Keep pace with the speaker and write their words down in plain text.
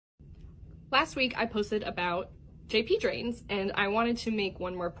Last week I posted about JP drains and I wanted to make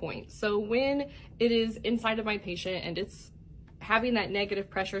one more point. So when it is inside of my patient and it's having that negative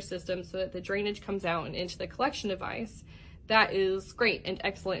pressure system so that the drainage comes out and into the collection device, that is great and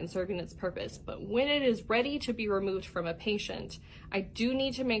excellent and serving its purpose. But when it is ready to be removed from a patient, I do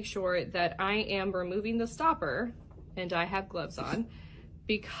need to make sure that I am removing the stopper, and I have gloves on,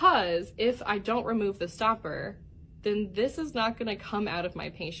 because if I don't remove the stopper, then this is not going to come out of my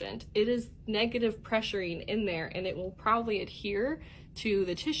patient. It is negative pressuring in there and it will probably adhere to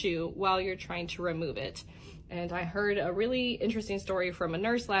the tissue while you're trying to remove it. And I heard a really interesting story from a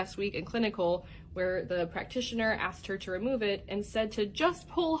nurse last week in clinical where the practitioner asked her to remove it and said to just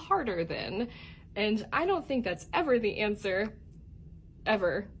pull harder then. And I don't think that's ever the answer,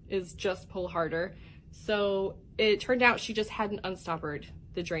 ever, is just pull harder. So it turned out she just hadn't unstoppered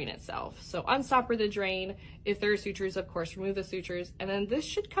the drain itself. So unstopper the drain. If there are sutures, of course, remove the sutures, and then this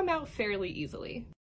should come out fairly easily.